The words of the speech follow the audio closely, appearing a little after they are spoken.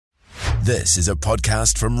This is a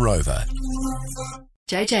podcast from Rover.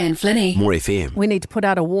 JJ and Flinny. More FM. We need to put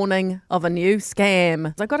out a warning of a new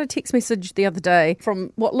scam. I got a text message the other day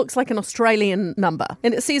from what looks like an Australian number.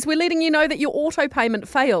 And it says, we're letting you know that your auto payment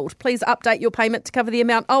failed. Please update your payment to cover the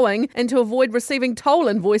amount owing and to avoid receiving toll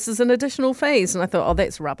invoices and additional fees. And I thought,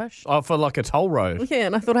 that's rubbish. Oh, for like a toll road. Yeah,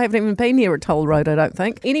 and I thought I haven't even been near a toll road, I don't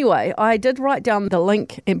think. Anyway, I did write down the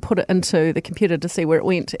link and put it into the computer to see where it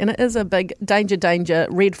went. And it is a big danger,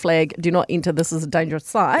 red flag, do not enter, this is a dangerous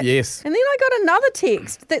site. Yes. And then I got another text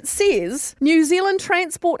that says, New Zealand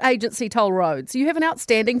Transport Agency toll roads. You have an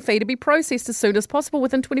outstanding fee to be processed as soon as possible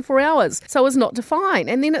within 24 hours, so as not to fine.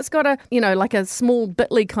 And then it's got a, like a small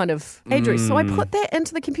bit.ly kind of address. So I put that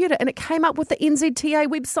into the computer and it came up with the NZTA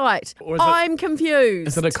website. I'm confused.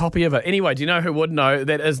 Is it a copy of it? Anyway, do you know who would know?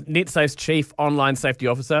 That is NetSafe's Chief Online Safety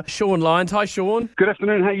Officer, Sean Lyons. Hi, Sean. Good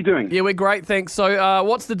afternoon. How are you doing? Yeah, we're great, thanks. So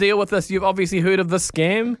what's the deal with this? You've obviously heard of this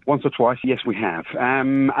scam? Once or twice, yes, we have.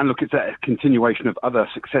 And look, it's a continuation of other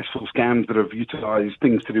successful scams that have utilised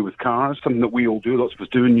things to do with cars, something that we all do, lots of us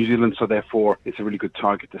do in New Zealand, so therefore it's a really good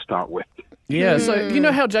target to start with. Yeah, so you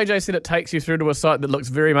know how JJ said it takes you through to a site that looks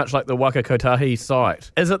very much like the Waka Kotahi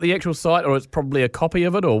site? Is it the actual site or it's probably a copy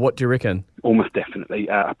of it, or what do you reckon? Almost definitely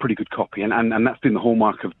a pretty good copy, and that's been the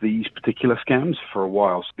hallmark of these particular scams for a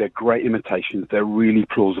while. So they're great imitations, they're really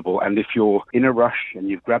plausible, and if you're in a rush and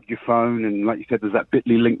you've grabbed your phone and like you said, there's that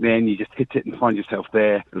bit.ly link there and you just hit it and find yourself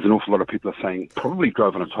there, there's an awful lot of people are saying, probably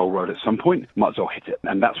drove on a toll road at some point, might as well hit it.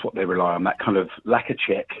 And that's what they rely on, that kind of lack of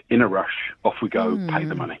check, in a rush, off we go, pay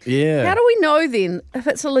the money. Yeah. How do we know then if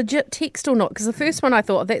it's a legit text or not? Because the first one I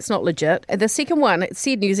thought, that's not legit. And the second one, it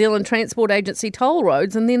said New Zealand Transport Agency toll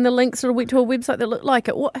roads, and then the link sort of went to a website that looked like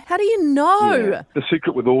it. How do you know? Yeah. The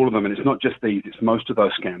secret with all of them, and it's not just these, it's most of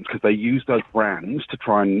those scams, because they use those brands to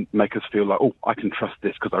try and make us feel like, oh, I can trust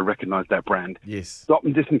this because I recognise that brand. Yes. Stop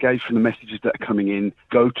and disengage from the messages that are coming in.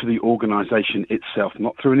 Go to the organisation itself,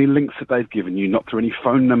 not through any links that they've given you, not through any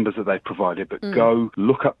phone numbers that they've provided, but go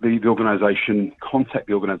look up the organisation, contact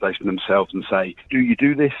the organisation themselves and say, do you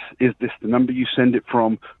do this? Is this the number you send it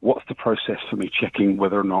from? What's the process for me checking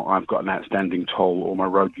whether or not I've got an outstanding toll or my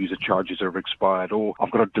road user charges have expired or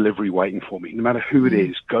I've got a delivery waiting for me? No matter who it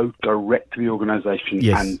is, go direct to the organisation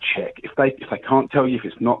and check. If they can't tell you, if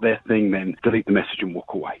it's not their thing, then delete the message and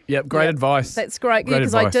walk away. Yep, great advice. That's great,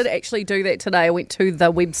 because I did actually do that today. I went to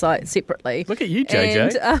the website separately. Look at you,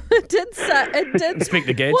 JJ. And it did. Speak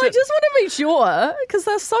the gadget. Well, I just want to be sure, because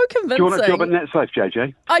they're so convincing. Do you want a job at NetSafe,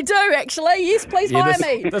 JJ? I do, actually. Yes, please hire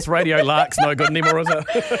me. This radio lark's no good anymore, is it?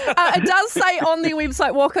 It does say on their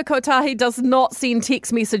website, Waka Kotahi does not send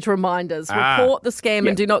text message reminders. Report the scam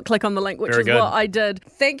and do not click on the link, which is what I did.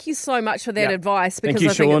 Thank you so much for that advice, because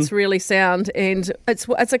I think it's really sound, and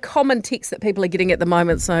it's a common text that people are getting at the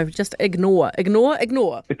moment, so just ignore. If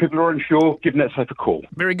people are unsure, give NetSafe a call.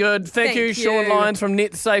 Very good. Thank you, Sean Lyons from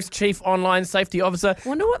NetSafe's Chief Online Safety Officer. I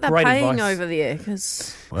wonder what they're Great paying advice. over there,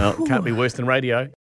 because... Well, it can't be worse than radio.